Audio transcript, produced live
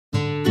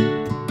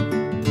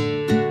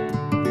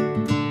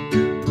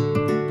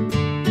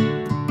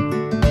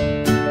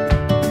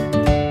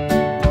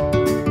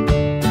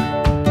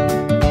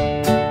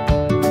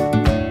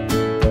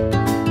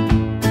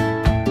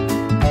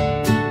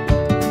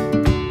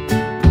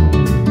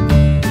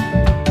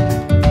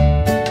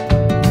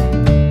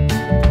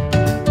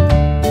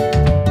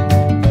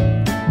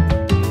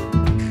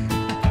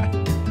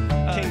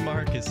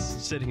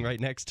right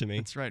next to me.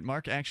 That's right.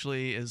 Mark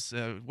actually is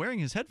wearing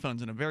his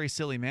headphones in a very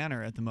silly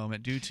manner at the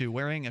moment due to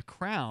wearing a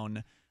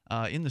crown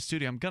in the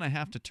studio. I'm going to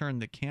have to turn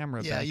the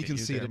camera back. Yeah, you can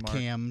see it at Mark.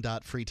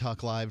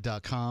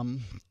 cam.freetalklive.com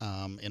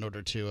in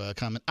order to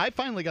comment. I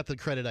finally got the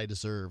credit I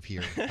deserve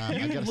here.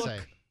 I got to say.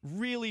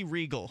 Really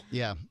regal.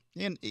 Yeah.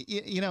 And,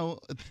 you know,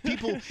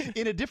 people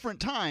in a different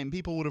time,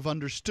 people would have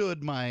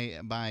understood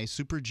my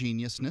super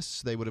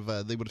geniusness. They would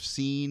have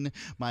seen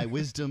my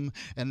wisdom,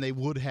 and they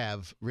would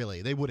have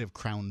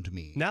crowned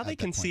me. Now they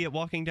can see it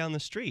walking down the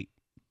street.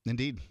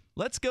 Indeed.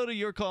 Let's go to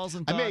your calls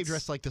and thoughts. I may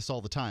dress like this all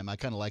the time. I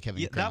kind of like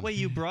having a crown. That way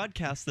you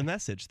broadcast the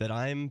message that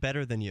I'm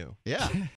better than you. Yeah.